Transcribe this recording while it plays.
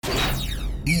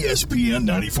ESPN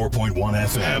 94.1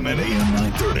 FM and AM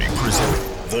 930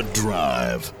 present The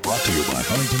Drive. Brought to you by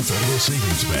Huntington Federal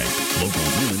Savings Bank. Local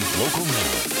women, local now.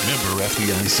 Member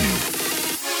FDIC.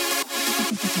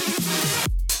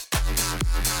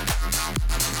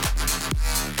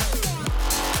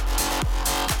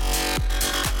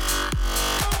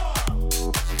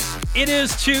 It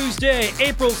is Tuesday,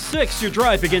 April 6th. Your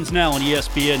Drive begins now on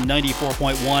ESPN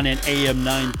 94.1 and AM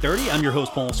 930. I'm your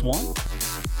host, Paul Swan.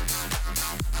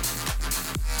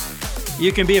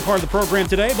 You can be a part of the program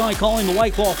today by calling the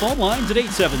White Claw phone lines at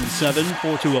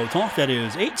 877-420-TALK. That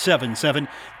is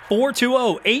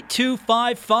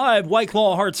 877-420-8255. White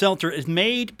Claw Hard Seltzer is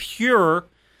made pure.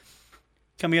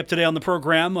 Coming up today on the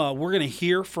program, we're going to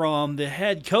hear from the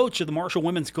head coach of the Marshall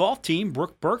women's golf team,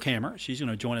 Brooke Berkhammer. She's going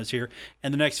to join us here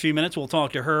in the next few minutes. We'll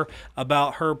talk to her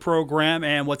about her program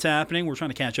and what's happening. We're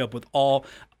trying to catch up with all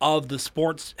of the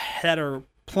sports that are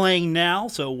playing now,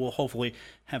 so we'll hopefully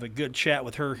have a good chat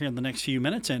with her here in the next few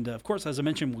minutes. And, of course, as I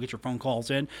mentioned, we'll get your phone calls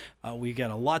in. We've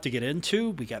got a lot to get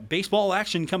into. We got baseball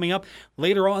action coming up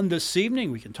later on this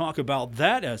evening. We can talk about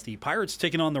that as the Pirates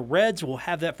taking on the Reds. We'll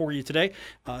have that for you today.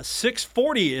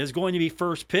 6:40 is going to be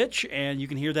first pitch, and you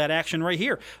can hear that action right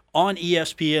here on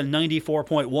ESPN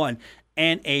 94.1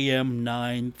 and AM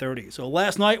 930. So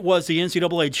last night was the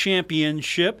NCAA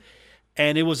championship,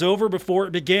 and it was over before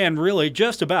it began, really,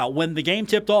 just about. When the game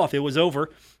tipped off, it was over.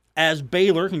 As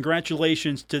Baylor,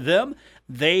 congratulations to them.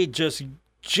 They just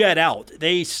jet out.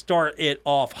 They start it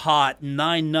off hot,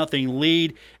 9-0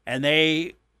 lead, and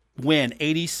they win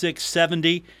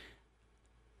 86-70,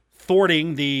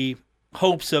 thwarting the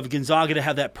hopes of Gonzaga to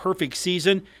have that perfect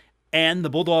season. And the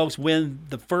Bulldogs win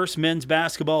the first men's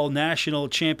basketball national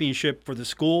championship for the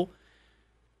school.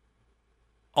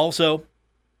 Also,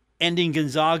 ending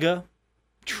Gonzaga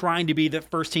trying to be the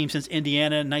first team since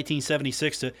Indiana in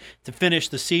 1976 to finish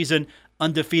the season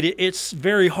undefeated. It's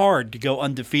very hard to go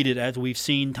undefeated, as we've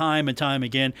seen time and time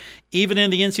again, even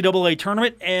in the NCAA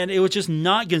tournament, and it was just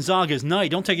not Gonzaga's night.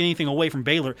 Don't take anything away from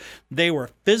Baylor. They were a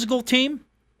physical team.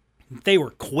 They were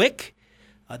quick.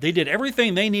 They did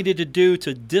everything they needed to do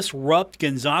to disrupt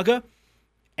Gonzaga.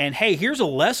 And, hey, here's a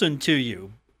lesson to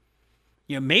you.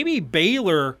 You know, maybe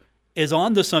Baylor is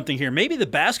onto something here. Maybe the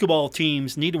basketball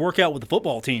teams need to work out with the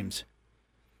football teams.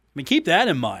 I mean, keep that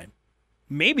in mind.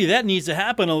 Maybe that needs to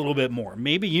happen a little bit more.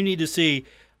 Maybe you need to see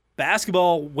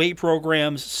basketball weight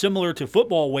programs similar to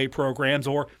football weight programs,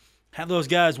 or have those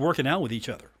guys working out with each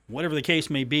other. Whatever the case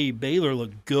may be, Baylor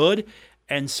looked good,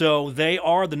 and so they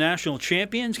are the national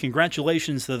champions.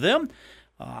 Congratulations to them.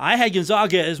 I had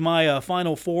Gonzaga as my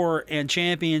Final Four and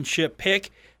championship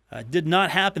pick. Did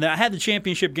not happen. I had the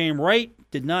championship game right.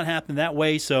 Did not happen that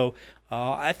way, so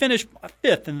I finished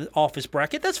fifth in the office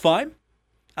bracket. That's fine.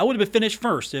 I would have been finished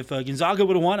first. If Gonzaga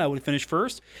would have won, I would have finished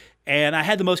first. And I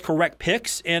had the most correct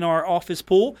picks in our office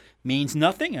pool. Means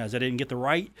nothing, as I didn't get the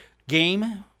right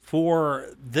game for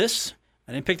this.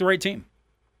 I didn't pick the right team.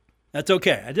 That's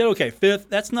okay. I did okay. Fifth,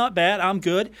 that's not bad. I'm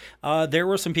good. There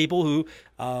were some people who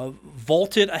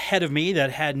vaulted ahead of me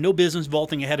that had no business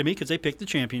vaulting ahead of me because they picked the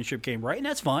championship game right, and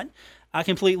that's fine. I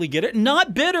completely get it.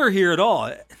 Not bitter here at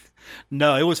all.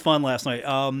 No, it was fun last night.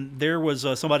 There was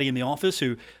somebody in the office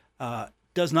who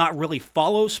does not really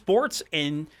follow sports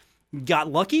and got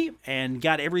lucky and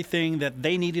got everything that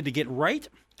they needed to get right.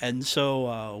 And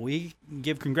so we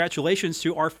give congratulations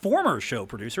to our former show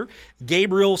producer,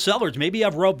 Gabriel Sellers. Maybe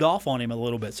I've rubbed off on him a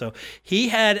little bit. So he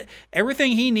had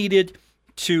everything he needed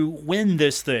to win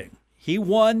this thing. He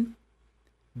won,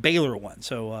 Baylor won.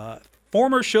 So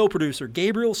former show producer,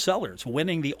 Gabriel Sellers,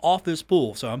 winning the office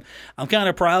pool. So I'm kind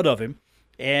of proud of him.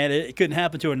 And it couldn't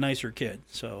happen to a nicer kid.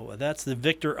 So that's the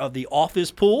victor of the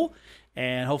office pool.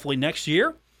 And hopefully next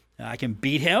year I can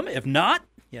beat him. If not,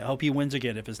 I hope he wins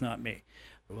again if it's not me.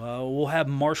 We'll have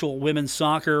Marshall women's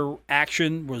soccer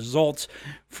action results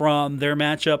from their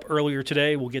matchup earlier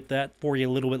today. We'll get that for you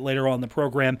a little bit later on in the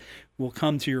program. We'll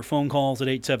come to your phone calls at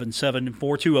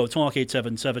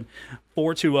 877-420-TALK,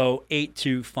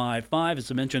 877-420-8255.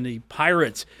 As I mentioned, the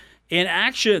Pirates in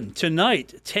action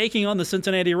tonight, taking on the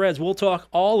Cincinnati Reds. We'll talk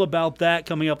all about that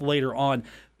coming up later on.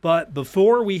 But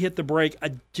before we hit the break,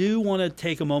 I do want to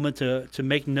take a moment to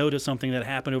make note of something that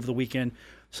happened over the weekend.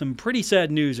 Some pretty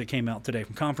sad news that came out today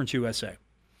from Conference USA.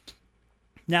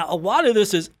 Now, a lot of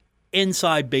this is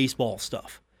inside baseball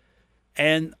stuff.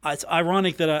 And it's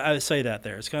ironic that I say that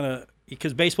there. It's kind of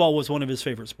because baseball was one of his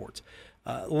favorite sports.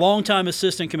 Longtime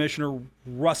assistant commissioner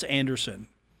Russ Anderson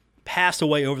passed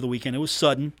away over the weekend. It was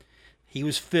sudden. He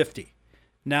was 50.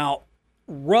 Now,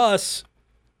 Russ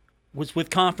was with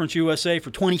Conference USA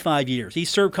for 25 years. He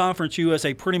served Conference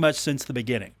USA pretty much since the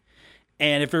beginning.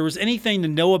 And if there was anything to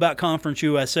know about Conference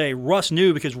USA, Russ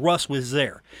knew because Russ was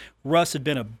there. Russ had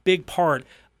been a big part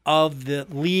of the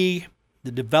league,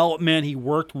 the development. He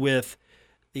worked with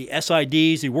the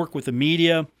SIDs. He worked with the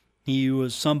media. He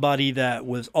was somebody that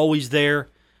was always there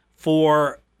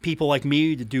for people like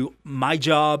me to do my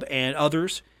job and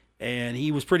others. And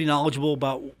he was pretty knowledgeable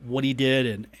about what he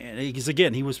did. And because,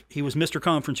 again, he was Mr.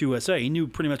 Conference USA. He knew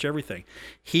pretty much everything.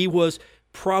 He was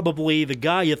probably the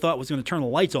guy you thought was going to turn the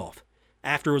lights off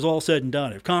after it was all said and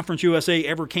done. If Conference USA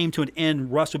ever came to an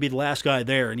end, Russ would be the last guy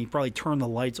there, and he'd probably turn the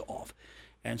lights off.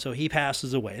 And so he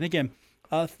passes away. And again,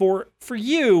 for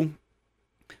you,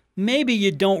 maybe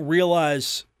you don't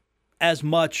realize as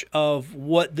much of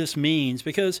what this means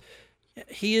because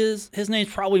his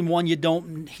name's probably one you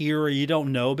don't hear or you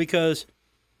don't know because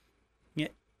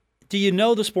do you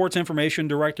know the sports information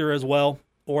director as well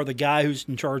or the guy who's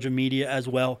in charge of media as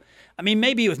well? I mean,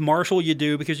 maybe with Marshall you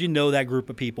do because you know that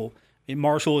group of people. I mean,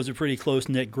 Marshall is a pretty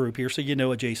close-knit group here, so you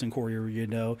know a Jason Corrier, you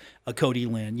know a Cody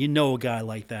Lynn, you know a guy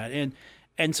like that.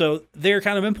 And so they're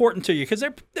kind of important to you because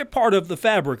they're part of the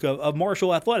fabric of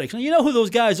Marshall athletics. And you know who those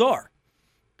guys are.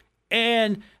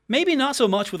 And maybe not so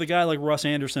much with a guy like Russ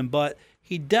Anderson, but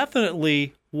he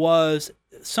definitely was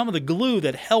some of the glue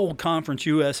that held Conference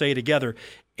USA together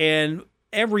and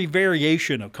every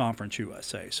variation of Conference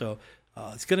USA. So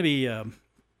it's going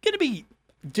to be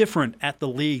different at the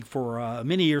league for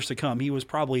many years to come. He was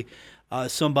probably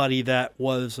somebody that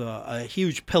was a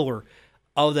huge pillar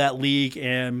of that league,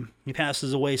 and he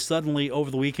passes away suddenly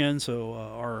over the weekend. So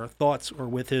our thoughts are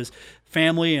with his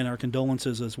family and our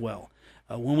condolences as well.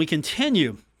 When we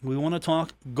continue, we want to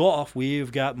talk golf.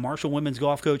 We've got Marshall women's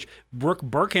golf coach Brooke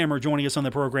Berkhammer joining us on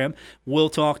the program. We'll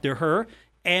talk to her,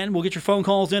 and we'll get your phone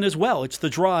calls in as well. It's The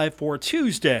Drive for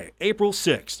Tuesday, April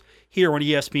 6th, here on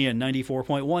ESPN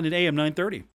 94.1 and AM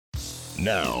 930.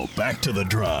 Now, back to The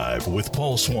Drive with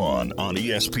Paul Swann on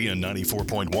ESPN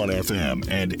 94.1 FM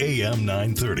and AM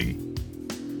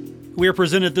 930. We are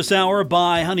presented this hour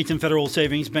by Huntington Federal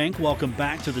Savings Bank. Welcome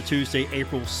back to the Tuesday,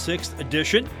 April 6th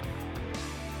edition.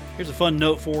 Here's a fun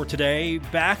note for today.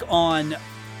 Back on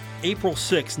April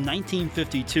 6,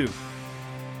 1952,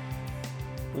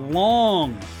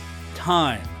 long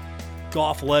time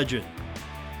golf legend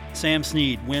Sam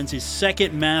Snead wins his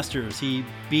second Masters. He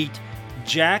beat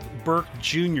Jack Burke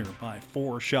Jr. by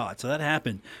 4 shots. So that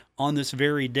happened on this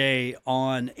very day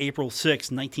on April 6,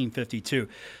 1952.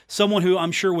 Someone who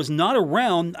I'm sure was not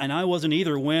around, and I wasn't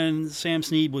either, when Sam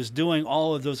Snead was doing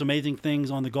all of those amazing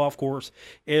things on the golf course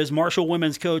is Marshall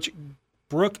women's coach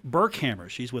Brooke Berkhammer.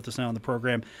 She's with us now on the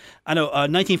program. I know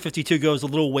 1952 goes a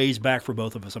little ways back for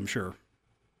both of us, I'm sure.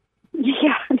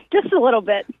 Yeah, just a little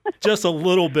bit. Just a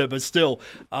little bit, but still.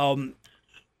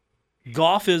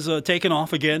 Golf is taking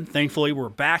off again. Thankfully, we're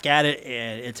back at it,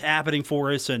 and it's happening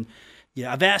for us. And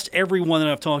yeah, I've asked everyone that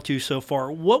I've talked to so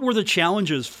far, what were the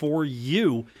challenges for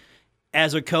you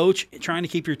as a coach trying to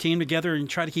keep your team together and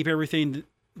try to keep everything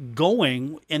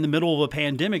going in the middle of a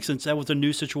pandemic, since that was a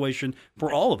new situation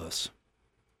for all of us?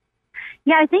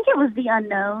 Yeah, I think it was the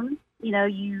unknown. You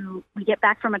know, we get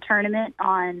back from a tournament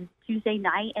on Tuesday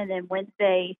night, and then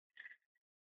Wednesday,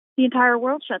 the entire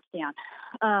world shuts down.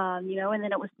 And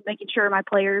then it was making sure my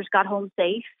players got home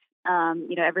safe.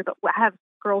 Everybody. I have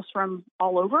girls from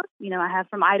all over. I have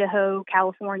from Idaho,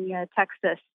 California,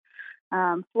 Texas,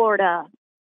 Florida,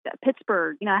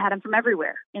 Pittsburgh. I had them from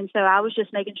everywhere, and so I was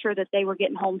just making sure that they were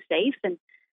getting home safe, and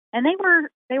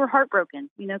they were heartbroken.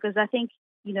 Because I think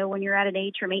when you're at an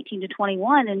age from 18 to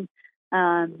 21,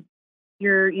 and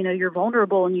you're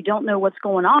vulnerable and you don't know what's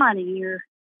going on, and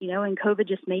and COVID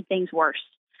just made things worse.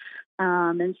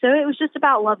 And so it was just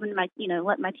about loving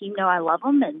letting my team know I love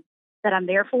them and that I'm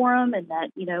there for them, and that,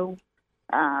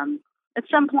 at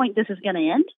some point this is going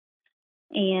to end.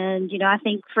 And, I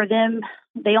think for them,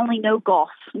 they only know golf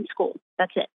in school.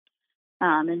 That's it.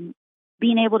 And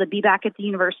being able to be back at the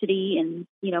university, and,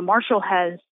 Marshall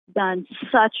has done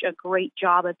such a great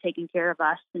job of taking care of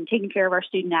us and taking care of our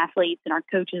student athletes and our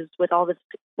coaches with all this,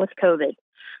 with COVID,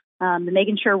 and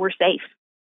making sure we're safe.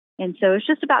 And so it's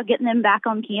just about getting them back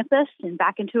on campus and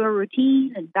back into a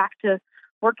routine and back to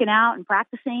working out and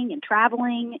practicing and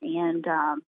traveling. And,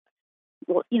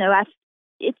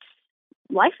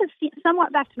 life is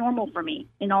somewhat back to normal for me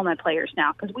and all my players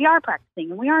now, because we are practicing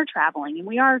and we are traveling and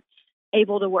we are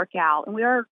able to work out, and we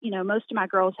are, most of my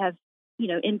girls have,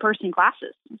 in-person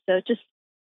classes. So it's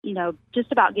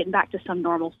just about getting back to some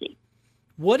normalcy.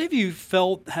 What have you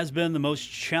felt has been the most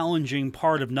challenging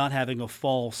part of not having a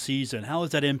fall season? How has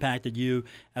that impacted you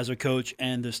as a coach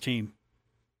and this team?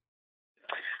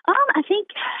 I think,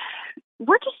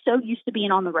 we're just so used to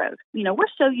being on the road. You know, we're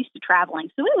so used to traveling.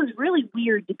 So it was really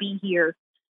weird to be here,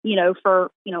 you know, for,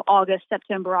 you know, August,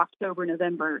 September, October,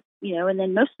 November, you know, and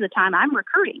then most of the time I'm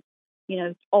recruiting, you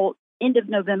know, all end of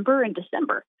November and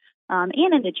December, and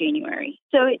into January.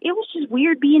 So it was just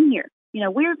weird being here, you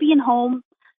know, weird being home.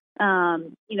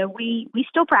 You know, we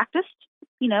still practiced,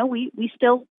 you know, we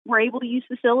still were able to use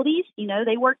facilities, you know,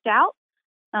 they worked out.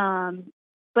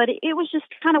 But it was just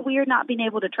kind of weird not being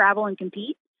able to travel and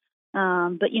compete.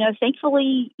 But, you know,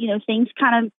 thankfully, you know, things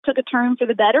kind of took a turn for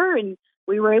the better, and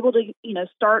we were able to, you know,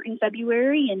 start in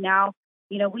February. And now,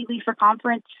 you know, we leave for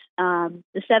conference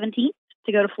the 17th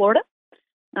to go to Florida.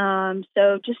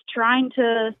 So just trying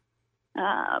to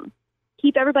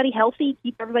keep everybody healthy,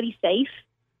 keep everybody safe.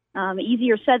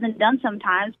 Easier said than done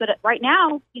sometimes. But right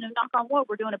now, you know, knock on wood,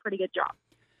 we're doing a pretty good job.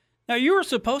 Now, you were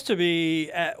supposed to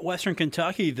be at Western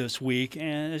Kentucky this week,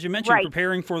 and as you mentioned, Right.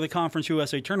 preparing for the Conference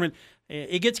USA tournament.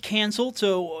 It gets canceled,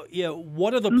 so you know,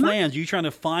 what are the plans? Are you trying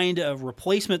to find a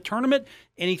replacement tournament?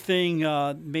 Anything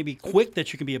maybe quick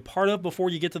that you can be a part of before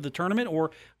you get to the tournament?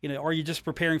 Or you know, are you just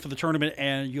preparing for the tournament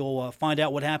and you'll find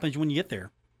out what happens when you get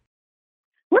there?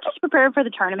 We're just preparing for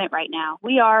the tournament right now.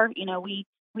 We are, you know, we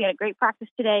had a great practice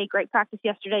today, great practice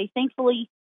yesterday. Thankfully,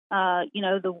 you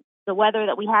know, the weather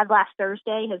that we had last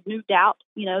Thursday has moved out,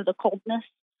 you know, the coldness.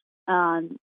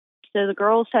 So the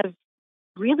girls have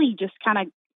really just kind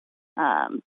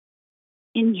of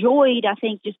enjoyed, I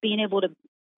think, just being able to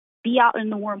be out in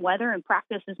the warm weather and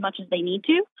practice as much as they need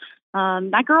to.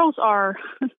 My girls are,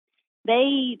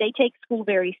 they take school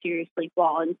very seriously,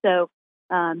 Paul. And so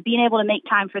being able to make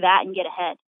time for that and get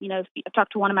ahead. You know, I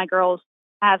talked to one of my girls,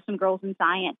 I have some girls in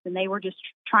science, and they were just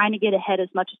trying to get ahead as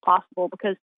much as possible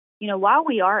because, you know, while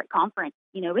we are at conference,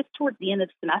 you know, it's towards the end of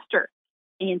the semester.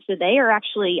 And so they are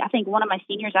actually, I think one of my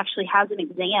seniors actually has an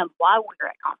exam while we're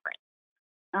at conference.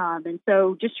 And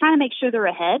so just trying to make sure they're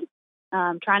ahead,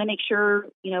 trying to make sure,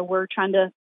 you know, we're trying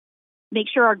to make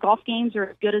sure our golf games are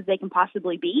as good as they can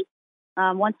possibly be.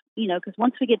 Once we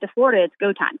get to Florida, it's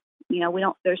go time. You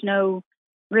know, there's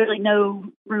really no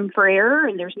room for error,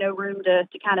 and there's no room to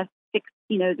kind of fix,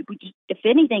 you know, if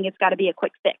anything, it's got to be a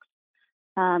quick fix.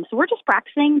 So we're just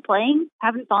practicing, playing,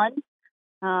 having fun,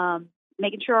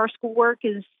 making sure our schoolwork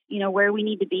is, you know, where we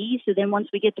need to be. So then once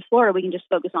we get to Florida, we can just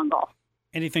focus on golf.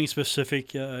 Anything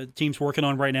specific teams working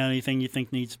on right now? Anything you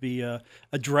think needs to be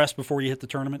addressed before you hit the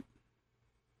tournament?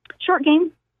 Short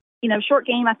game. You know, short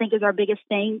game I think is our biggest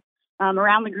thing.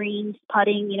 Around the greens,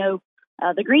 putting, you know,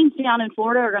 the greens down in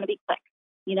Florida are going to be quick.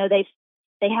 You know, they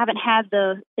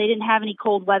didn't have any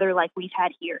cold weather like we've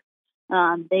had here.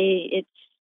 It's,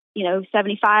 you know,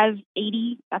 75,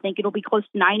 80. I think it'll be close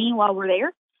to 90 while we're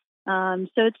there.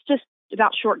 So it's just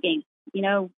about short game. You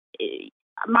know,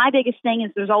 my biggest thing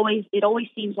is it always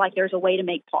seems like there's a way to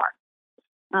make par.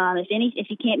 If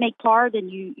you can't make par, then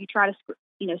you try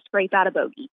to, scrape out a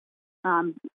bogey,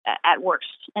 at worst.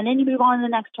 And then you move on to the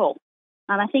next hole.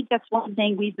 I think that's one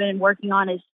thing we've been working on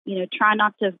is, you know, try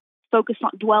not to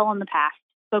dwell on the past,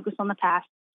 focus on the past.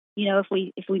 You know,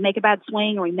 if we make a bad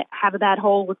swing or we have a bad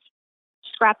hole, let's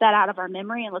scrap that out of our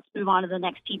memory and let's move on to the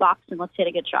next tee box and let's hit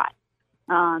a good shot.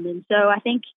 And so I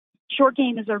think short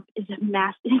game is a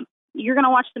massive. You're going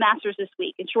to watch the Masters this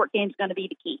week, and short game is going to be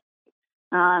the key.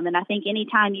 And I think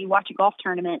anytime you watch a golf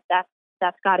tournament,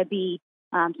 that's got to be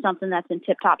something that's in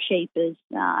tip-top shape is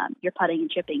your putting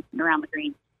and chipping around the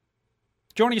green.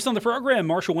 Joining us on the program,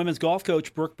 Marshall women's golf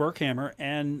coach Brooke Berkhammer,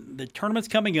 and the tournament's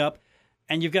coming up,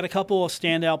 and you've got a couple of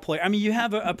standout players. I mean, you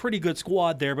have a pretty good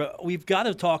squad there, but we've got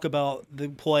to talk about the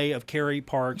play of Carrie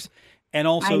Parks and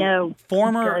also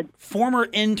former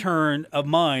intern of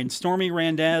mine, Stormy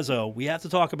Randazzo. We have to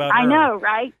talk about her. I know,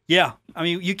 right? Yeah. I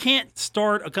mean, you can't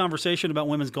start a conversation about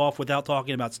women's golf without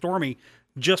talking about Stormy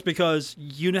just because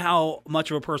you know how much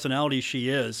of a personality she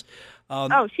is.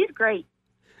 She's great.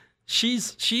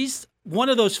 She's one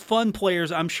of those fun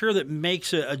players, I'm sure, that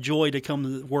makes it a joy to come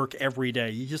to work every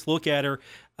day. You just look at her,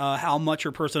 how much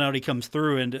her personality comes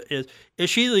through. And is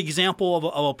she the example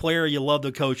of a player you love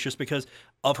to coach just because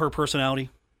of her personality?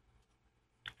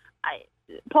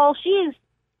 Paul, she is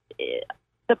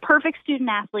the perfect student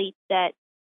athlete that,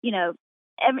 you know,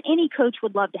 any coach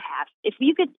would love to have. If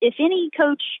any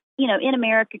coach, you know, in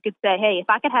America could say, hey, if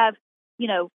I could have, you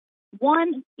know,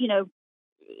 one, you know,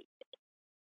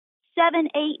 7,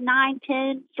 8, 9,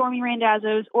 10 Stormy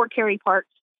Randazzos or Carrie Parks,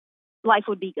 life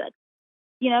would be good.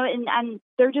 You know, and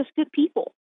they're just good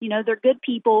people. You know, they're good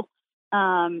people.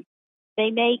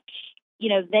 They make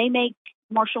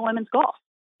Marshall women's golf.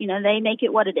 You know, they make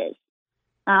it what it is.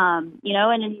 You know,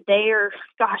 and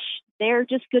they're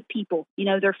just good people. You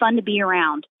know, they're fun to be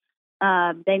around.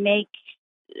 They make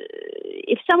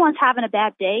if someone's having a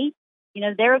bad day,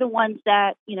 they're the ones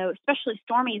that, especially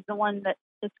Stormy is the one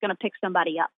that's going to pick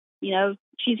somebody up.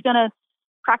 She's going to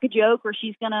crack a joke, or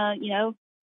she's going to,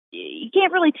 you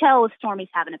can't really tell if Stormy's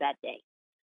having a bad day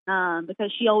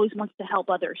because she always wants to help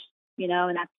others,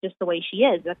 and that's just the way she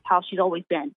is. That's how she's always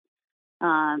been.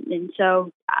 And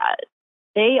so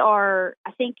they are,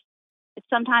 I think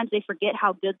sometimes they forget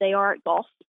how good they are at golf.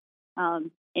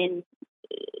 And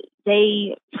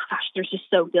they're just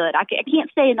so good. I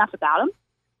can't say enough about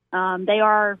them. They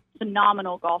are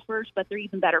phenomenal golfers, but they're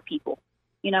even better people.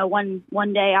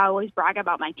 One day I always brag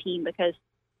about my team because,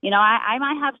 I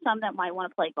might have some that might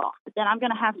want to play golf, but then I'm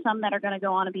going to have some that are going to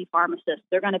go on to be pharmacists.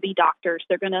 They're going to be doctors.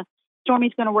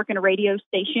 Stormy's going to work in a radio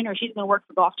station, or she's going to work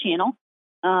for Golf Channel.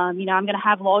 I'm going to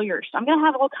have lawyers. I'm going to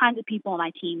have all kinds of people on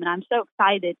my team, and I'm so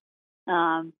excited,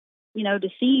 to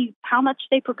see how much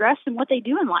they progress and what they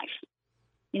do in life.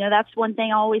 That's one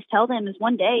thing I always tell them is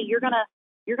one day your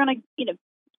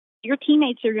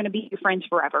teammates are going to be your friends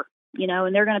forever,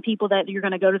 and they're going to people that you're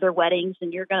going to go to their weddings,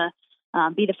 and you're going to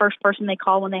be the first person they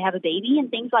call when they have a baby and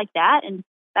things like that. And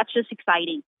that's just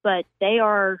exciting. But they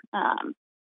are,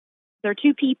 they're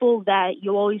two people that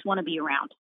you always want to be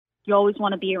around. You always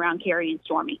want to be around Carrie and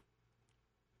Stormy.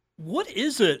 What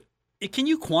is it? Can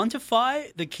you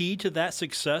quantify the key to that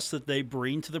success that they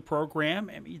bring to the program?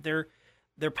 I mean, their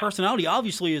personality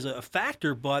obviously is a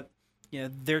factor, but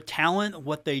their talent,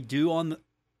 what they do on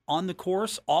the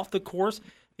course, off the course.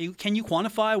 Can you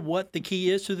quantify what the key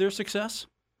is to their success?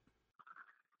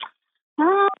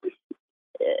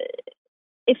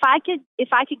 If I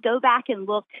could go back and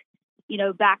look,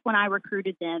 back when I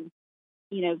recruited them,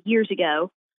 years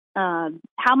ago,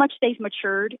 how much they've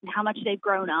matured and how much they've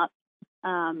grown up.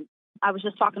 I was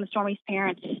just talking to Stormy's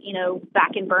parents,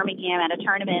 back in Birmingham at a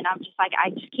tournament. I'm just like,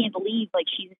 I just can't believe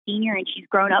she's a senior and she's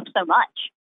grown up so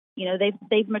much.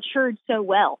 They've matured so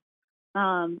well.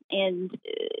 And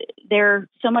they're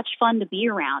so much fun to be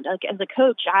around. Like, as a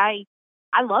coach, I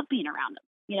love being around them,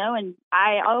 and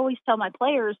I always tell my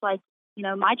players, my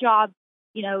job,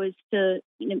 is to,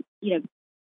 you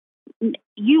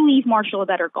leave Marshall a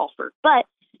better golfer, but,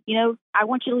 I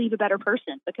want you to leave a better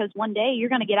person, because one day you're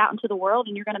going to get out into the world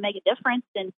and you're going to make a difference.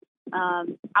 And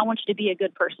I want you to be a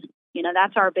good person.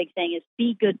 That's our big thing, is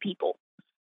be good people.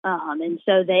 And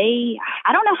so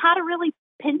I don't know how to really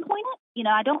pinpoint it.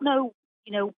 I don't know,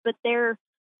 but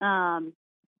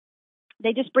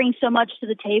they just bring so much to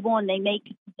the table, and they make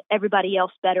everybody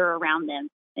else better around them.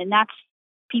 And that's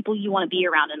people you want to be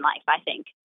around in life, I think.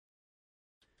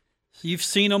 So you've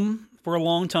seen them for a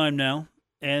long time now,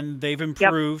 and they've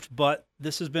improved, yep. But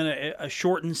this has been a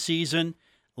shortened season,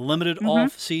 limited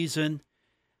off season.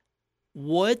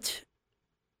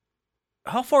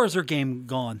 How far has their game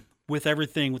gone with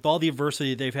everything, with all the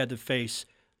adversity they've had to face?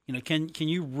 Can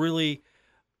you really,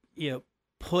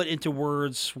 put into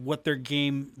words what their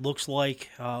game looks like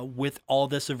with all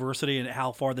this adversity and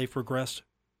how far they've progressed?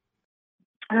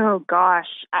 Oh gosh,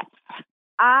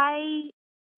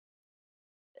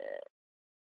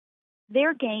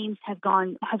 their games have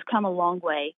come a long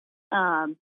way.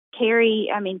 Carrie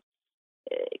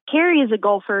is a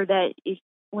golfer that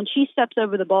when she steps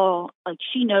over the ball,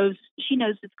 she knows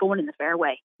it's going in the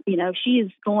fairway. She knows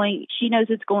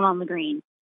it's going on the green.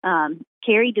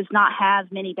 Carrie does not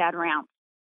have many bad rounds,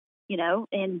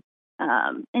 and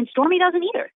Stormy doesn't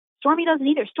either. Stormy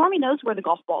knows where the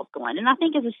golf ball is going. And I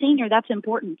think as a senior, that's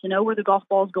important, to know where the golf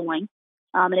ball is going.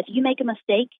 And if you make a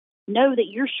mistake, know that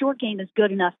your short game is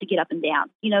good enough to get up and down.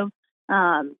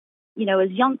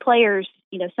 As young players,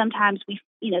 sometimes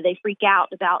they freak out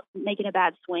about making a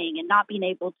bad swing and not being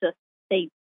able to, they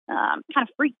kind of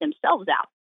freak themselves out.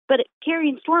 But Carrie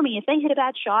and Stormy, if they hit a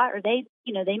bad shot, or they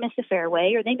miss a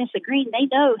fairway, or they miss a green, they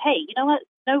know, hey, you know what?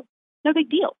 No big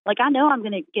deal. I know I'm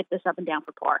going to get this up and down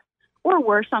for par. Or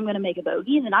worse, I'm going to make a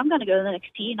bogey, and then I'm going to go to the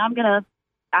next tee, and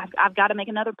I've got to make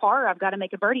another par, or I've got to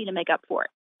make a birdie to make up for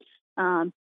it.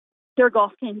 Their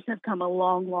golf teams have come a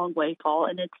long, long way, Paul,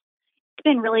 and it's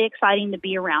been really exciting to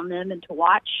be around them and to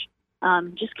watch.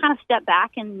 Just kind of step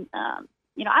back and,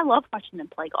 I love watching them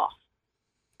play golf,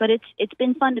 but it's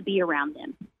been fun to be around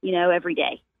them, every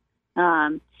day.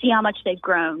 See how much they've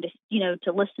grown,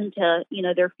 to listen to,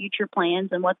 their future plans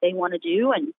and what they want to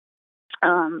do. And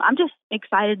I'm just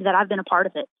excited that I've been a part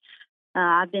of it.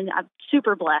 I'm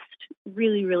super blessed,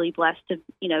 really, really blessed to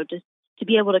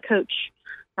be able to coach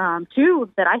two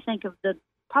that I think of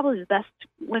probably the best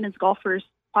women's golfers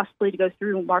possibly to go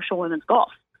through Marshall Women's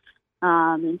Golf.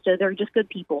 And so they're just good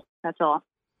people. That's all.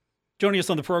 Joining us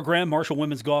on the program, Marshall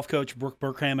Women's Golf coach Brooke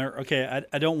Burkhammer. Okay,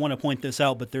 I don't want to point this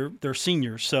out, but they're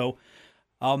seniors, so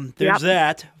there's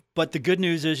that. But the good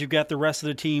news is you've got the rest of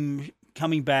the team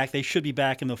coming back. They should be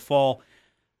back in the fall.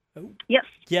 Yes.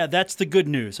 Yeah, that's the good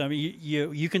news. I mean,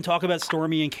 you can talk about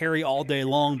Stormy and Carrie all day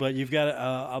long, but you've got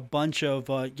a bunch of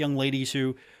young ladies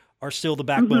who are still the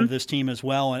backbone of this team as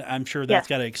well, and I'm sure that's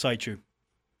got to excite you.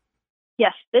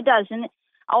 Yes, it does. And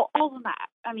all of them,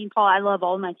 I mean, Paul, I love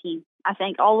all of my team. I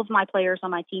think all of my players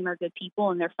on my team are good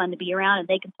people, and they're fun to be around, and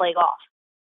they can play golf.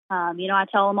 I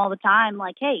tell them all the time,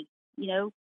 like, hey,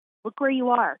 look where you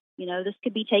are. This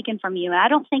could be taken from you. And I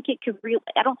don't think it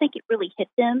really hit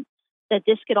them that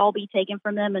this could all be taken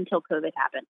from them until COVID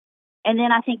happened. And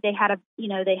then I think they had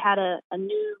a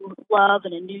new love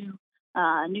and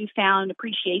a newfound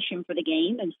appreciation for the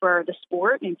game and for the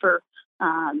sport and for,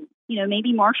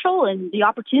 maybe Marshall and the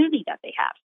opportunity that they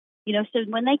have. So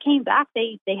when they came back,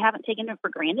 they haven't taken it for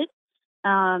granted.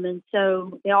 And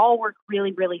so they all work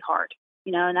really, really hard,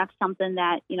 and that's something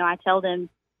that, I tell them,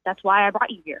 that's why I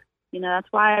brought you here. That's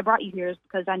why I brought you here is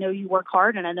because I know you work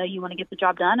hard and I know you want to get the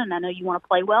job done and I know you want to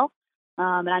play well.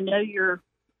 And I know you're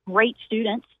great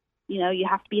students. You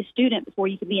have to be a student before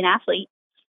you can be an athlete.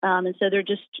 And so they're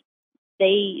just,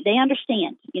 they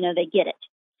understand, they get it.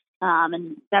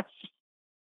 And that's,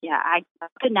 I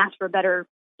couldn't ask for a better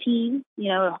team.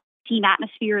 Team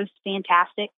atmosphere is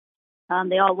fantastic.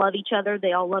 They all love each other.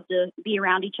 They all love to be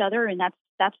around each other. And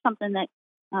that's something that,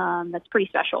 that's pretty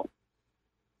special.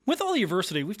 With all the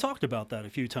adversity, we've talked about that a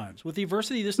few times. With the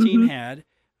adversity this team had,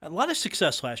 a lot of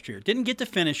success last year. Didn't get to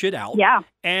finish it out. Yeah.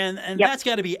 And that's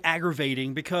got to be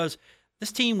aggravating because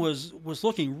this team was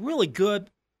looking really good,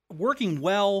 working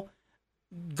well,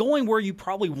 going where you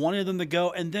probably wanted them to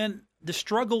go. And then the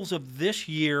struggles of this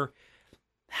year,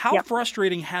 how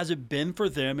frustrating has it been for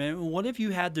them? And what have you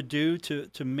had to do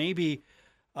to maybe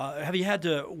have you had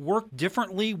to work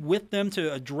differently with them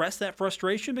to address that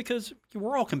frustration? Because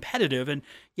we're all competitive and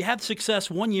you have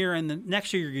success one year and the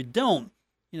next year you don't.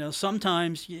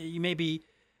 Sometimes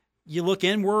you look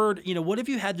inward. What have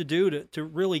you had to do to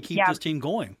really keep this team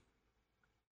going?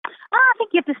 I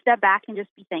think you have to step back and just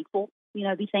be thankful.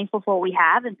 Be thankful for what we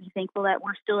have and be thankful that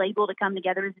we're still able to come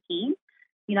together as a team.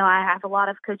 I have a lot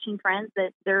of coaching friends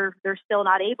that they're still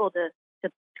not able to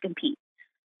compete.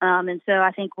 And so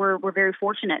I think we're very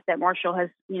fortunate that Marshall has,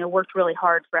 worked really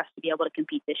hard for us to be able to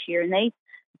compete this year. And they,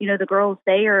 the girls,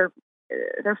 they're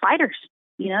fighters.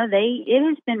 It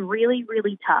has been really,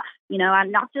 really tough,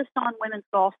 and not just on women's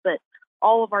golf, but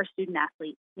all of our student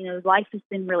athletes. Life has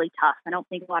been really tough. I don't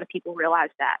think a lot of people realize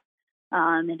that,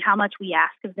 and how much we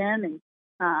ask of them.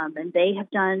 And they have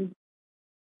done,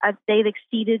 they've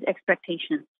exceeded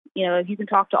expectations. If you can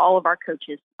talk to all of our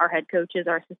coaches, our head coaches,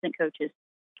 our assistant coaches,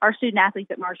 our student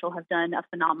athletes at Marshall have done a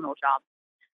phenomenal job.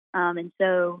 And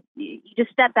so you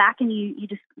just step back and you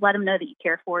just let them know that you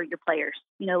care for your players.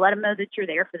 Let them know that you're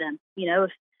there for them.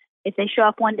 If they show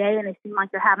up one day and they seem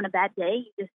like they're having a bad day,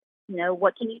 you just,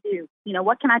 what can you do?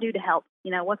 What can I do to help?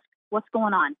 What's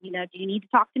going on? Do you need to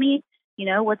talk to me?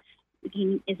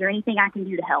 Is there anything I can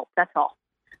do to help? That's all.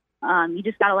 You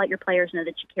just got to let your players know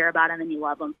that you care about them and you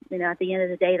love them. At the end of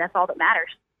the day, that's all that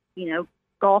matters.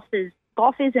 Golf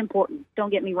is important. Don't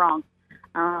get me wrong.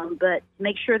 But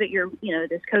make sure that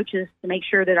as coaches, to make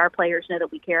sure that our players know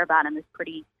that we care about them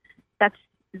that's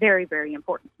very, very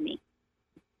important to me.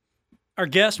 Our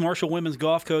guest, Marshall women's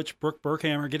golf coach Brooke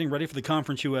Berkhammer, getting ready for the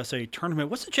Conference USA tournament.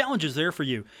 What's the challenges there for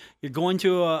you? You're going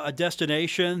to a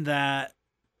destination that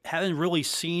haven't really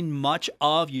seen much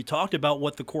of. You talked about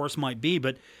what the course might be,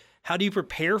 but how do you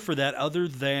prepare for that other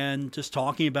than just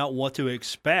talking about what to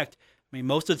expect? I mean,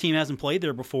 most of the team hasn't played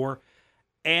there before.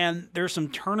 And there's some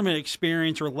tournament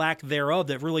experience or lack thereof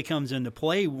that really comes into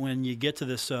play when you get to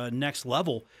this next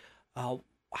level.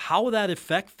 How will that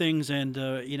affect things, and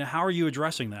how are you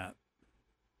addressing that?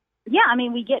 Yeah, I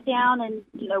mean, we get down and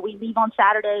we leave on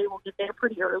Saturday. We'll get there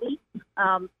pretty early.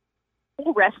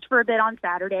 We'll rest for a bit on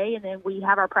Saturday, and then we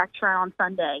have our practice round on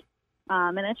Sunday.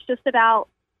 And it's just about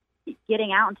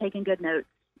getting out and taking good notes.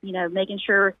 Making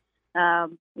sure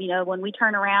when we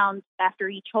turn around after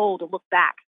each hole to look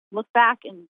back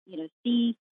and,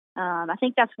 see. I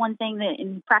think that's one thing that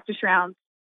in practice rounds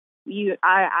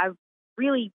I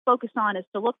really focus on is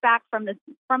to look back from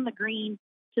the green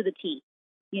to the tee.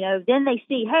 Then they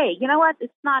see, hey, you know what? This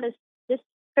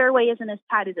fairway isn't as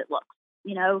tight as it looks.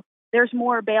 There's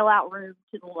more bailout room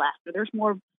to the left, or there's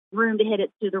more room to hit it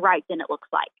to the right than it looks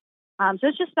like. So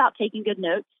it's just about taking good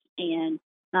notes. And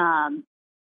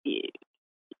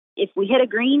if we hit a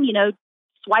green,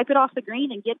 swipe it off the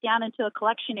green and get down into a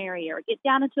collection area, or get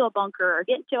down into a bunker, or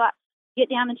get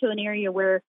down into an area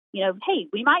where, hey,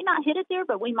 we might not hit it there,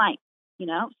 but we might,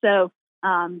 So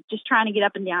just trying to get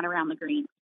up and down around the green.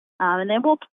 And then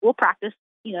we'll practice,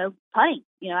 putting.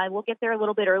 We'll get there a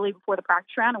little bit early before the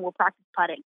practice round, and we'll practice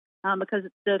putting because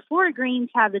the Florida greens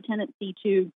have the tendency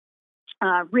to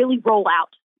really roll out,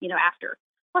 after.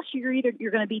 Plus,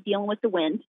 you're going to be dealing with the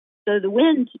wind, so the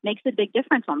wind makes a big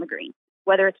difference on the green,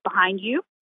 whether it's behind you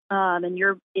and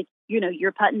you're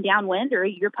putting downwind or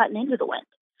you're putting into the wind.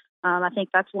 I think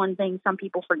that's one thing some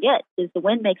people forget is the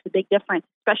wind makes a big difference,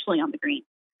 especially on the green.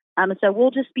 And so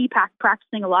we'll just be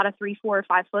practicing a lot of 3, 4, or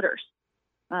 5 footers.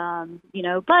 But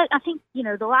I think,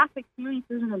 the last experience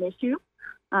isn't an issue.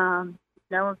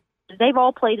 They've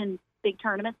all played in big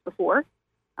tournaments before.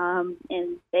 And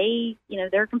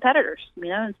they're competitors,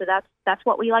 and so that's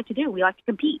what we like to do. We like to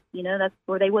compete, that's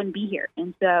where they wouldn't be here.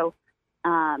 And so,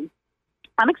 I'm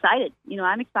excited,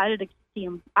 I'm excited to see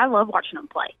them. I love watching them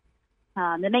play.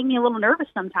 They make me a little nervous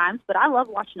sometimes, but I love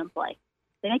watching them play.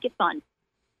 They make it fun.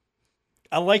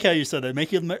 I like how you said that.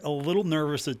 Make you a little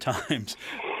nervous at times.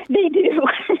 They do.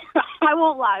 I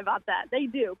won't lie about that. They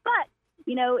do. But,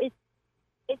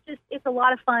 it's a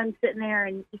lot of fun sitting there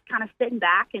and just kind of sitting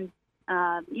back and,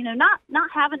 not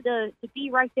having to be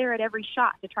right there at every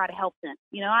shot to try to help them.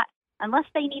 Unless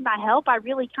they need my help, I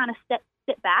really kind of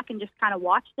sit back and just kind of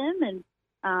watch them. And,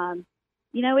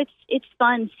 it's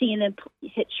fun seeing them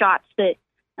hit shots that,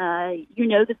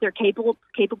 that they're capable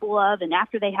of. And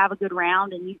after they have a good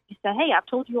round and you say, hey, I've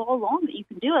told you all along that you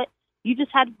can do it. You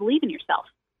just had to believe in yourself.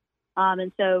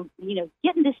 And so,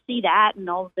 getting to see that and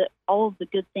all of the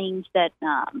good things that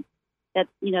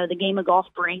the game of golf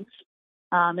brings,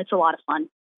 it's a lot of fun.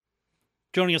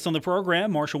 Joining us on the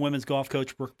program, Marshall women's golf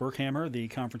coach Brooke Berkhammer, the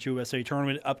Conference USA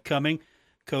tournament upcoming.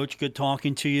 Coach, good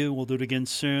talking to you. We'll do it again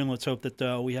soon. Let's hope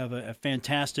that we have a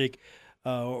fantastic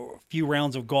few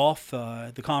rounds of golf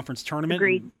at the conference tournament.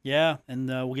 Agreed. And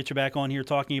we'll get you back on here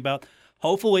talking about,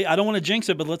 hopefully, I don't want to jinx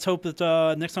it, but let's hope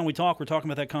that next time we talk, we're talking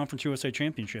about that Conference USA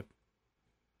championship.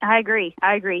 I agree.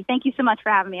 Thank you so much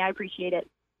for having me. I appreciate it.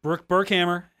 Brooke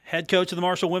Berkhammer, head coach of the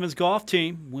Marshall women's golf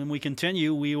team. When we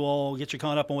continue, we will get you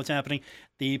caught up on what's happening.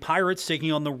 The Pirates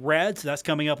taking on the Reds. That's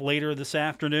coming up later this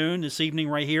evening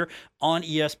right here on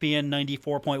ESPN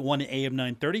 94.1 and AM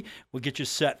 930. We'll get you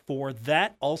set for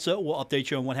that. Also, we'll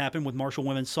update you on what happened with Marshall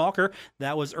women's soccer.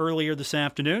 That was earlier this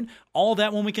afternoon. All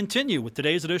that when we continue with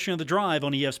today's edition of The Drive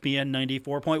on ESPN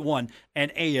 94.1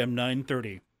 and AM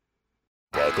 930.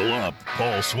 Buckle up.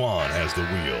 Paul Swan has the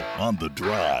wheel on The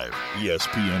Drive,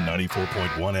 ESPN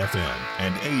 94.1 FM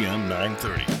and AM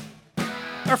 930.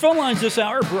 Our phone lines this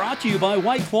hour brought to you by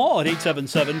White Claw at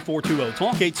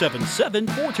 877-420-TALK,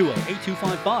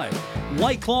 877-420-8255.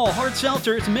 White Claw Hard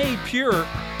Seltzer is made pure.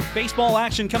 Baseball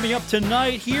action coming up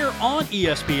tonight here on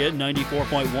ESPN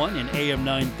 94.1 and AM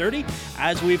 930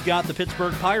 as we've got the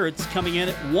Pittsburgh Pirates coming in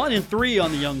at 1-3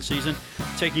 on the young season,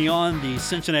 taking on the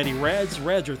Cincinnati Reds.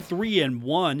 Reds are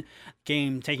 3-1.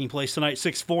 Game taking place tonight,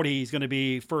 6:40 is going to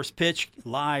be first pitch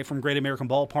live from Great American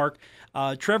Ballpark.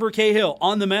 Trevor Cahill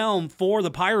on the mound for the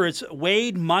Pirates.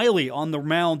 Wade Miley on the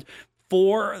mound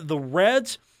for the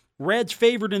Reds. Reds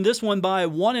favored in this one by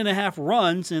 1.5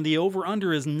 runs, and the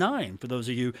over-under is 9 for those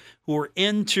of you who are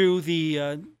into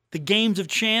the games of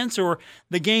chance or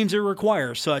the games that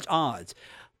require such odds.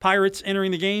 Pirates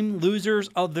entering the game, losers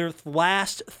of their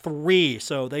last 3.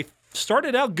 So they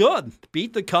started out good.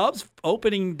 Beat the Cubs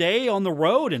opening day on the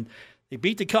road, and they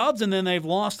beat the Cubs, and then they've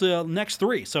lost the next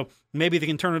 3. So maybe they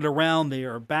can turn it around. They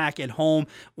are back at home.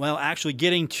 Well, actually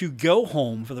getting to go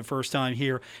home for the first time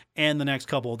here in the next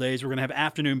couple of days. We're going to have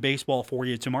afternoon baseball for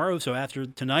you tomorrow. So after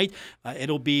tonight,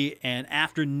 it'll be an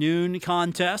afternoon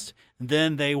contest.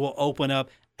 Then they will open up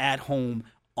at home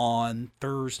on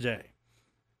Thursday.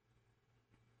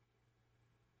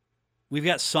 We've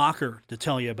got soccer to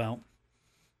tell you about.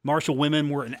 Marshall women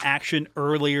were in action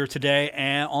earlier today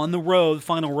and on the road,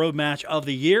 final road match of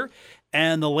the year.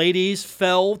 And the ladies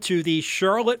fell to the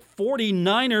Charlotte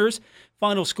 49ers,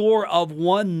 final score of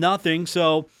 1-0.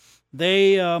 So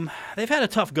they've had a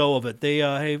tough go of it.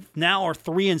 They now are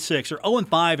 3-6 or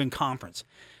 0-5 in conference.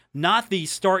 Not the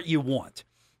start you want.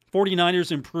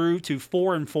 49ers improved to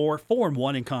 4-4,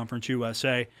 4-1 in Conference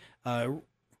USA.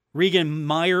 Regan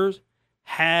Myers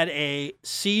had a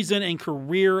season and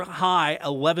career high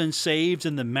 11 saves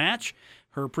in the match.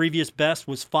 Her previous best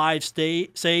was 5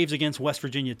 saves against West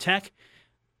Virginia Tech.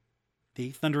 The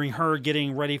Thundering Herd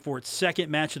getting ready for its second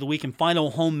match of the week and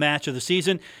final home match of the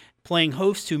season, playing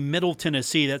host to Middle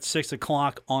Tennessee. That's 6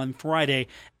 o'clock on Friday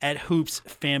at Hoops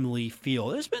Family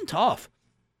Field. It's been tough.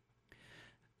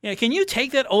 Yeah, can you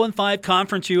take that 0-5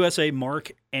 Conference USA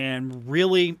mark and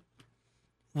really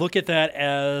look at that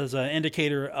as an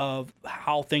indicator of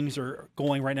how things are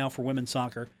going right now for women's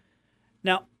soccer?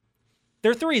 Now,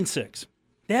 they're 3-6.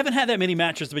 They haven't had that many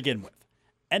matches to begin with.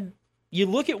 And you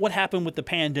look at what happened with the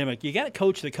pandemic. You got a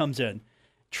coach that comes in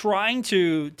trying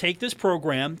to take this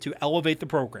program to elevate the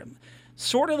program,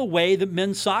 sort of the way that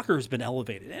men's soccer has been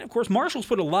elevated. And, of course, Marshall's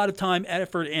put a lot of time,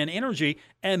 effort, and energy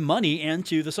and money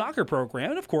into the soccer program.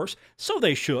 And, of course, so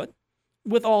they should.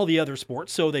 With all the other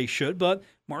sports, so they should. But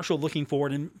Marshall looking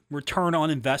forward in return on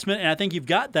investment. And I think you've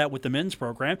got that with the men's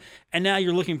program. And now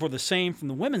you're looking for the same from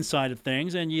the women's side of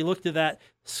things. And you look at that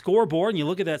scoreboard and you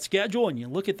look at that schedule and you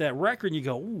look at that record and you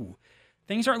go, ooh,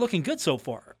 things aren't looking good so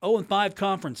far. 0-5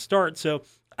 conference start. So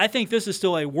I think this is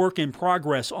still a work in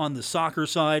progress on the soccer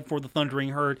side for the Thundering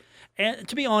Herd. And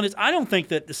to be honest, I don't think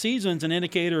that the season's an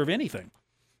indicator of anything.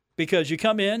 Because you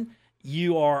come in,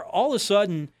 you are all of a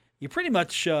sudden, you're pretty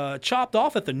much chopped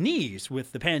off at the knees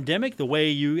with the pandemic, the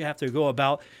way you have to go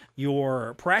about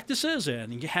your practices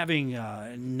and having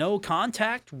no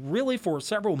contact really for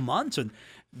several months and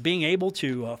being able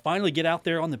to finally get out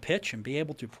there on the pitch and be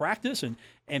able to practice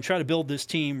and try to build this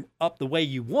team up the way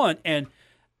you want. And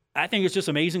I think it's just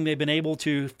amazing they've been able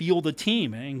to field a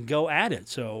team and go at it.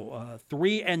 So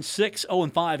 3-6,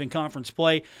 0-5 in conference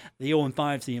play. The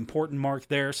 0-5 is the important mark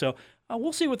there. So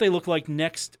we'll see what they look like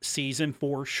next season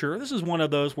for sure. This is one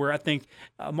of those where I think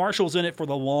Marshall's in it for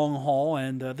the long haul,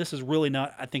 and this is really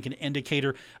not, I think, an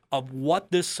indicator of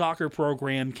what this soccer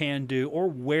program can do or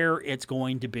where it's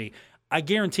going to be. I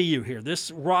guarantee you here,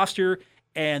 this roster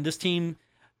and this team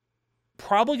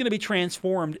probably going to be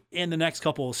transformed in the next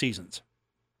couple of seasons.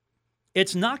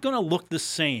 It's not going to look the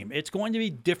same. It's going to be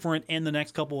different in the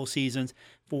next couple of seasons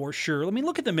for sure. I mean,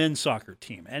 look at the men's soccer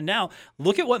team. And now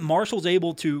look at what Marshall's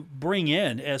able to bring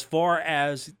in as far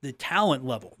as the talent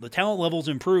level. The talent level's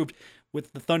improved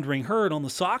with the Thundering Herd on the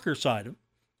soccer side.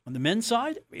 On the men's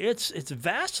side, it's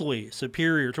vastly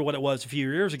superior to what it was a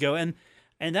few years ago. And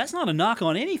that's not a knock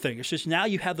on anything. It's just now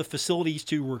you have the facilities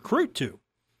to recruit to.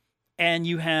 And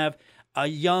you have a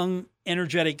young,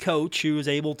 energetic coach who is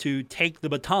able to take the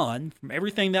baton from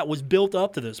everything that was built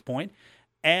up to this point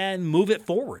and move it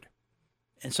forward.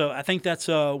 And so I think that's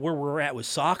where we're at with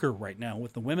soccer right now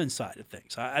with the women's side of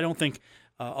things. I don't think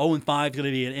 0-5 is going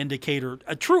to be an indicator,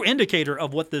 a true indicator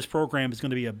of what this program is going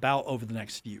to be about over the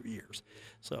next few years.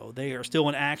 So they are still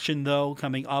in action, though,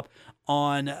 coming up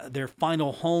on their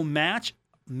final home match,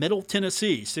 Middle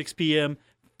Tennessee, 6 p.m.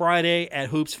 Friday at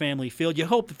Hoops Family Field. You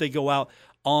hope that they go out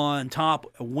on top,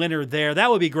 a winner there.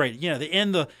 That would be great. You know, they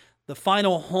end the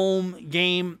final home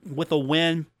game with a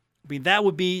win. I mean, that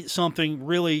would be something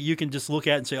really you can just look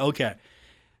at and say, okay,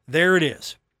 there it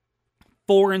is.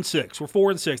 4-6.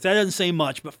 We're 4-6. That doesn't say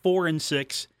much, but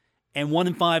 4-6 and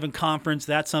 1-5 in conference,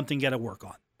 that's something you got to work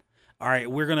on. All right,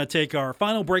 we're going to take our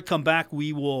final break, come back.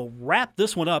 We will wrap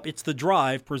this one up. It's The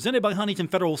Drive, presented by Huntington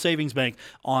Federal Savings Bank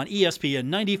on ESPN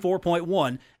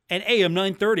 94.1 and AM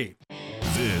 930.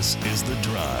 This is The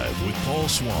Drive with Paul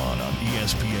Swann on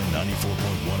ESPN 94.1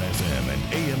 FM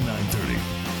and AM 930.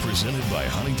 Presented by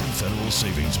Huntington Federal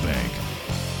Savings Bank.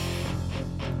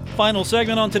 Final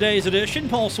segment on today's edition.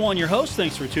 Paul Swann, your host.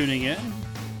 Thanks for tuning in.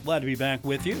 Glad to be back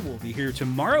with you. We'll be here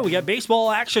tomorrow. We got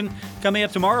baseball action coming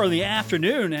up tomorrow in the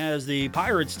afternoon as the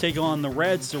Pirates take on the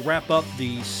Reds to wrap up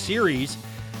the series.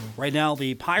 Right now,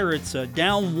 the Pirates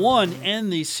down 1 in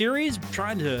the series,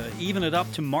 trying to even it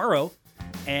up tomorrow,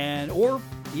 or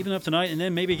even up tonight, and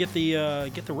then maybe get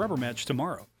the rubber match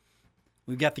tomorrow.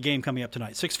 We've got the game coming up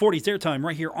tonight. 6:40 is their time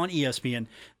right here on ESPN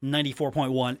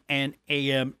 94.1 and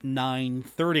AM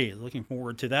 930. Looking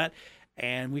forward to that.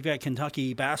 And we've got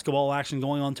Kentucky basketball action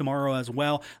going on tomorrow as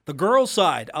well. The girls'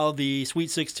 side of the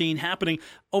Sweet 16 happening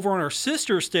over on our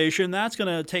sister station. That's going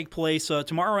to take place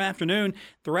tomorrow afternoon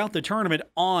throughout the tournament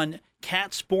on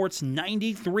Cat Sports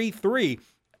 93.3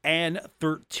 and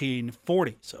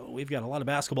 1340. So we've got a lot of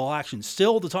basketball action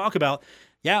still to talk about.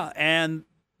 Yeah, and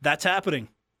that's happening.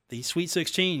 The Sweet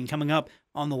 16 coming up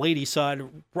on the ladies' side.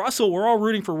 Russell, we're all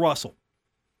rooting for Russell.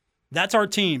 That's our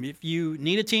team. If you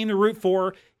need a team to root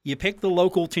for, you pick the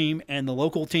local team, and the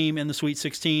local team in the Sweet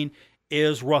 16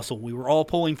 is Russell. We were all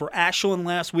pulling for Ashland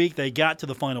last week. They got to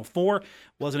the Final Four,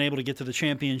 wasn't able to get to the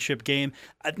championship game.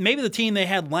 Maybe the team they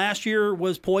had last year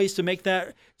was poised to make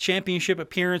that championship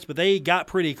appearance, but they got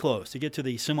pretty close to get to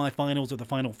the semifinals of the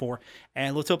Final Four.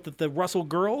 And let's hope that the Russell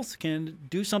girls can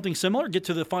do something similar, get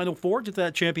to the Final Four, get to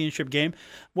that championship game.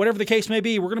 Whatever the case may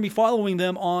be, we're going to be following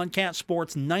them on Cat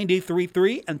Sports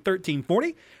 93.3 and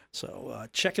 1340. So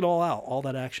check it all out, all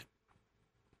that action.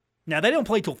 Now, they don't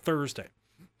play till Thursday.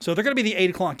 So they're going to be the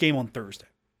 8 o'clock game on Thursday.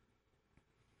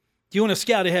 If you want to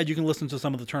scout ahead, you can listen to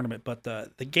some of the tournament. But the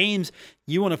games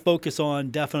you want to focus on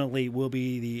definitely will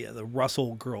be the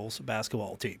Russell girls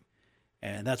basketball team.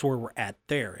 And that's where we're at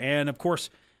there. And, of course,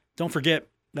 don't forget,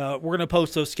 We're going to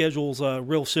post those schedules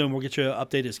real soon. We'll get you an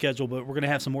updated schedule, but we're going to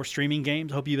have some more streaming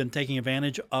games. Hope you've been taking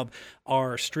advantage of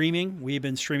our streaming. We've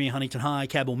been streaming Huntington High,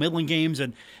 Cabell Midland games,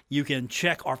 and you can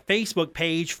check our Facebook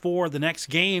page for the next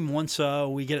game once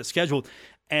we get it scheduled.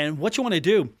 And what you want to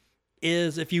do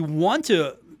is, if you want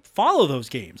to follow those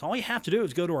games, all you have to do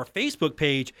is go to our Facebook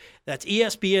page. That's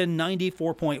ESPN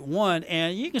 94.1,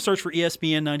 and you can search for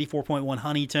ESPN 94.1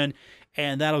 Huntington,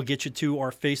 and that'll get you to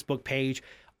our Facebook page.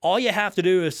 All you have to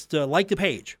do is to like the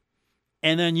page,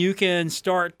 and then you can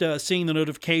start seeing the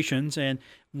notifications. And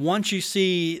once you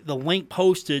see the link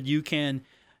posted, you can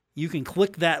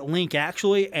click that link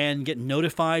actually and get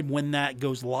notified when that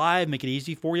goes live. Make it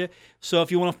easy for you. So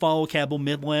if you want to follow Cabell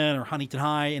Midland or Huntington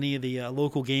High, any of the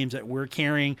local games that we're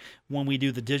carrying when we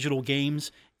do the digital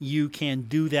games, you can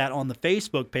do that on the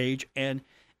Facebook page. And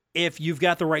if you've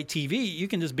got the right TV, you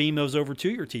can just beam those over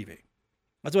to your TV.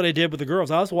 That's what I did with the girls.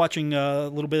 I was watching a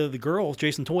little bit of the girls.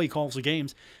 Jason Toy calls the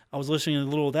games. I was listening to a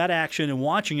little of that action and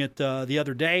watching it the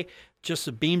other day.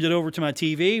 Just beamed it over to my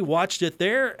TV, watched it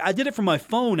there. I did it from my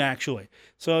phone, actually.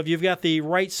 So if you've got the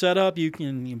right setup, you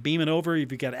can beam it over.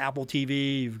 If you've got Apple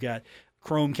TV, you've got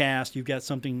Chromecast, you've got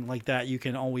something like that, you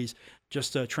can always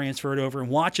just transfer it over and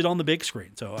watch it on the big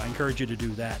screen. So I encourage you to do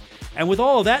that. And with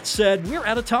all of that said, we're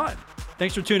out of time.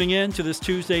 Thanks for tuning in to this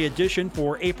Tuesday edition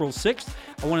for April 6th.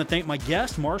 I want to thank my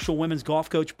guest, Marshall women's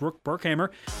golf coach Brooke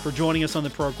Burkhammer, for joining us on the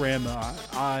program.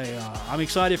 I'm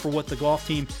excited for what the golf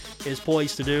team is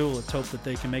poised to do. Let's hope that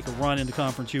they can make a run in the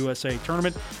Conference USA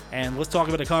tournament. And let's talk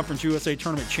about the Conference USA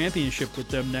tournament championship with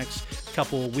them next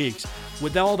couple of weeks.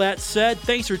 With all that said,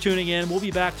 thanks for tuning in. We'll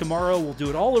be back tomorrow. We'll do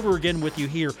it all over again with you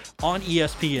here on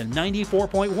ESPN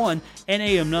 94.1 and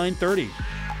AM 930.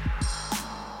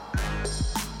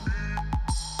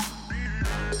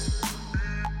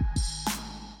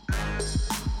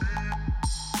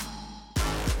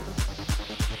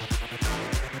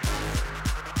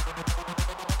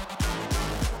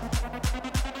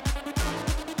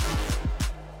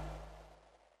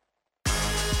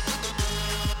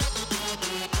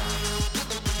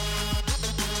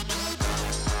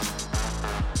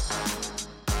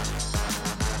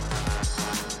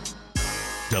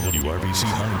 WRBC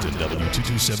Huntington,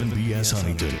 W227BS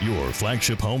Huntington, your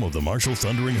flagship home of the Marshall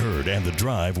Thundering Herd and The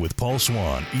Drive with Paul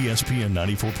Swan, ESPN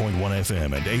 94.1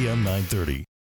 FM and AM 930.